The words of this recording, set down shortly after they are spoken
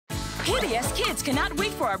PBS Kids cannot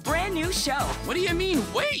wait for our brand new show. What do you mean,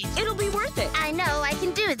 wait? It'll be worth it. I know I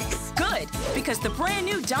can do this. Good, because the brand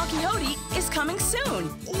new Donkey Hodie is coming soon.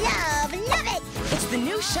 Love it! It's the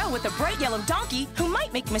new show with a bright yellow donkey who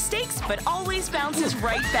might make mistakes but always bounces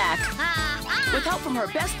right back. With help from her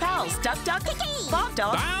best pals, Duck Duck, Bob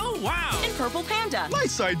Dog, Bow wow! and Purple Panda.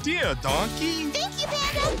 Nice idea, Donkey. Thank you,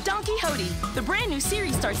 Panda! Donkey Hodie. The brand new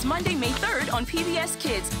series starts Monday, May 3rd on PBS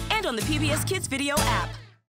Kids and on the PBS Kids video app.